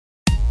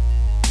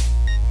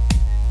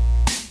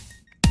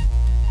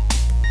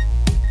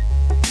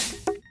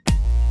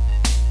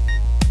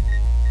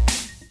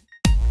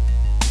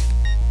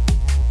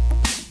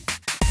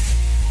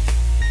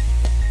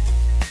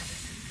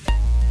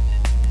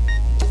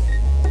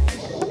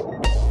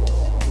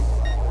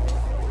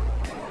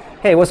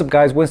Hey, what's up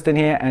guys, Winston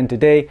here, and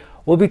today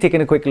we'll be taking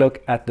a quick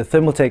look at the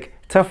Thermaltake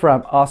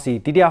TOUGHRAM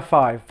RC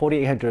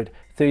DDR5-4800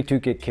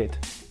 32GB kit.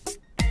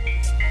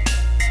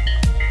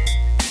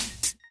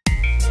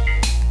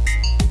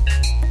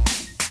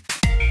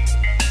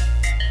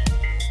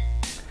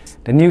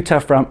 The new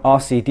TOUGHRAM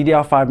RC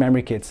DDR5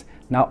 memory kits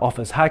now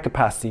offers high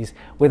capacities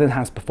with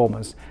enhanced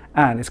performance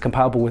and is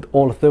compatible with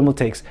all of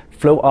Thermaltake's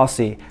Floe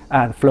RC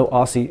and Floe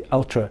RC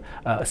Ultra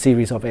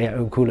series of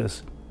AIO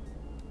coolers.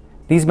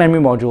 These memory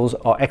modules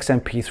are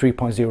XMP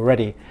 3.0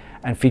 ready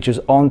and features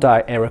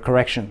on-die error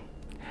correction.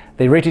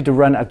 They're rated to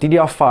run at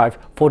DDR5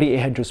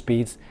 4800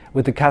 speeds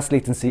with a CAS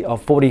latency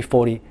of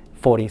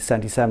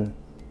 40-40-40-77.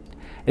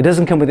 It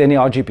doesn't come with any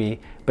RGB,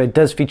 but it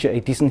does feature a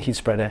decent heat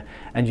spreader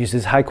and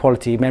uses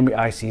high-quality memory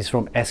ICs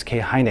from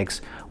SK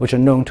Hynix, which are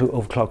known to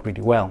overclock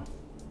really well.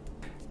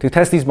 To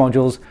test these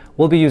modules,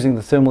 we'll be using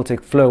the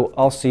Thermaltake Floe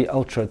RC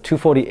Ultra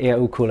 240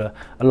 AIO cooler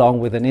along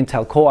with an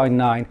Intel Core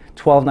i9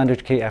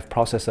 12900KF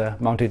processor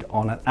mounted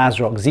on an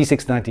ASRock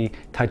Z690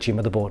 Type-G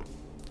motherboard.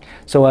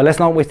 So let's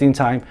not waste any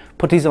time,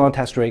 put these on a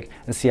test rig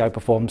and see how it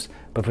performs.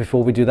 But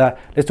before we do that,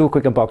 let's do a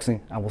quick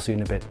unboxing and we'll see you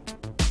in a bit.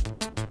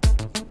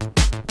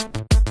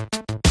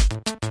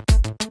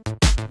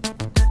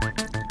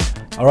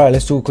 Alright,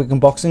 let's do a quick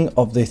unboxing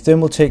of the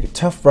Thermaltake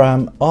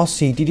TOUGHRAM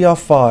RC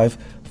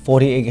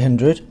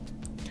DDR5-4800.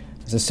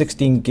 It's a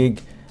 16GB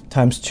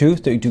x2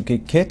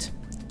 32GB kit.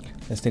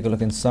 Let's take a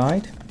look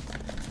inside.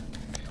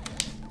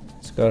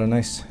 It's got a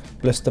nice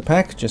blister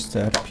pack. Just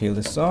peel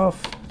this off,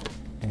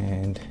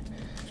 and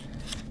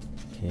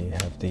here you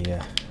have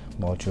the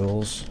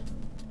modules.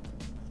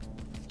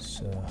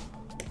 So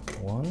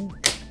 1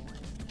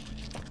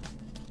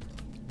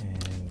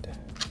 and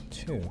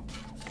 2.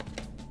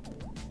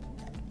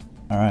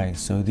 Alright,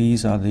 so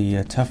these are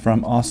the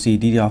TOUGHRAM RC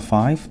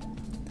DDR5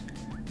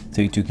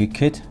 32GB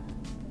kit.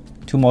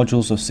 2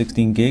 modules of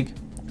 16GB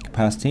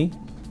capacity.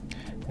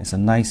 It's a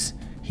nice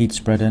heat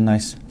spreader,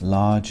 nice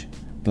large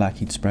black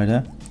heat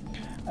spreader.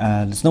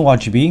 There's no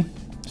RGB,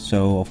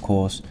 so of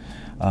course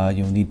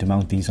you'll need to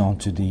mount these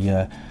onto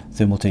the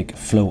Thermaltake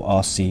Floe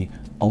RC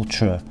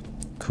Ultra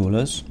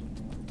coolers,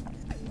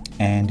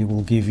 and it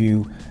will give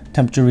you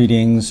temperature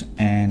readings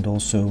and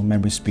also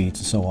memory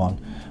speeds and so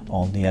on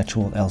the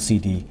actual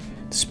LCD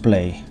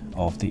display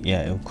of the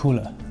AIO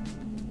cooler.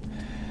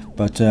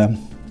 But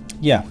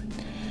yeah,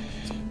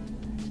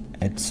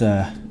 it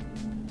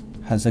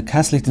has a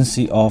CAS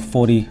latency of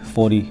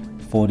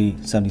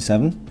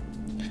 40-40-40-77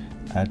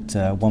 at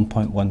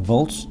 1.1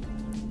 volts,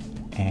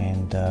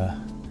 and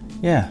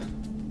yeah,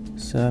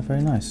 it's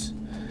very nice.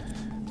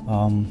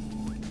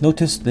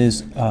 Notice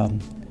there's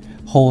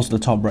holes at the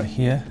top right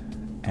here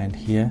and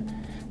here.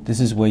 This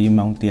is where you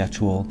mount the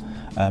actual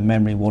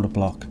memory water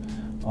block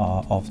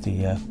of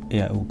the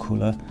AIO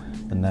cooler,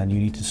 and then you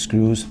need the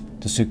screws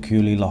to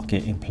securely lock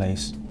it in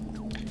place.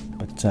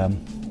 But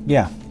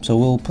yeah, so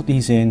we'll put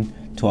these in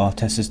to our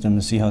test system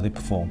and see how they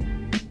perform.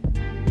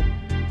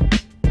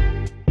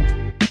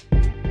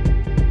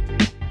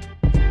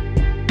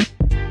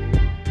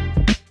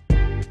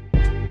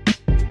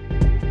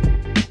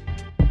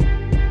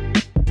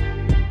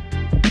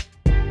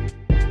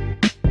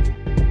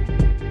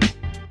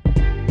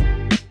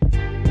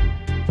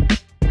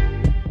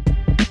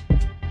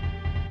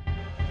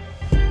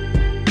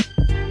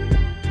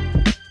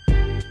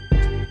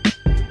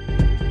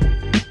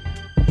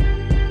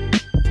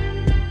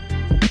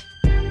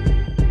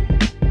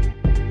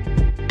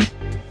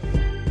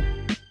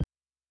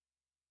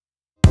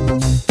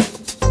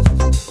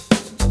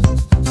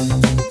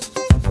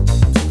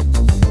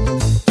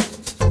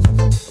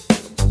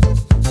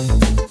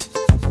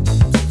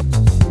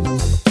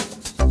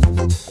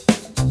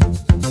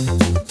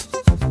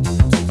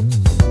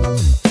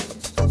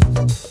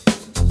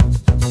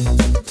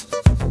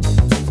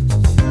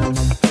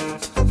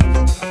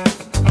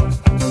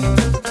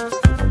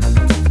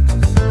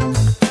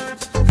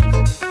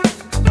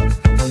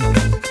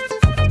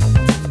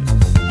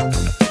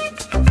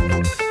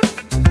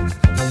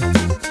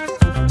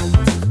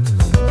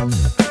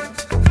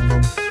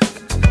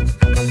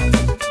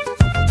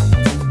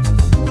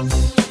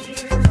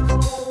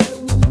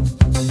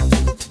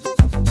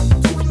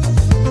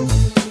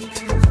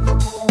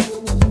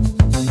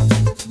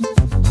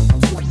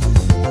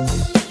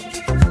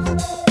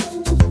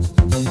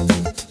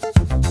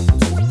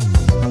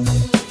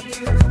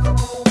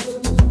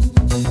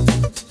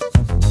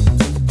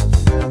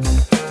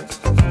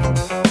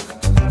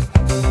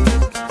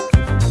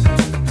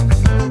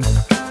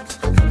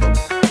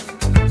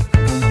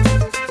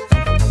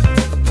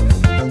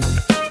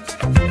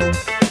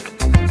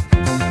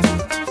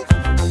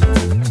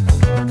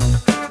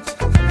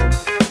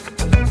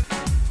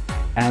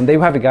 And there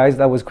you have it guys,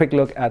 that was a quick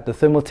look at the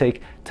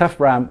Thermaltake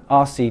TOUGHRAM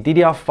RC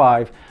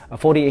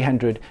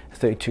DDR5-4800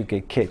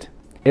 32GB kit.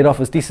 It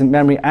offers decent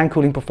memory and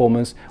cooling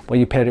performance when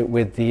you pair it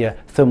with the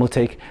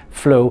Thermaltake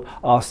Floe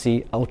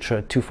RC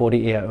Ultra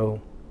 240 AIO.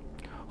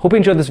 Hope you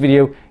enjoyed this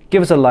video,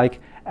 give us a like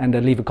and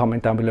leave a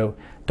comment down below.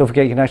 Don't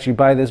forget you can actually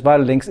buy this via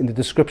the links in the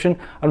description,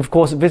 and of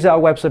course visit our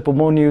website for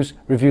more news,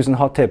 reviews and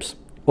hot tips.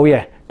 Oh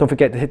yeah, don't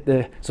forget to hit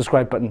the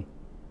subscribe button.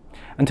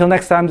 Until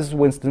next time, this is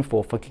Winston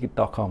for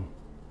Funkykit.com.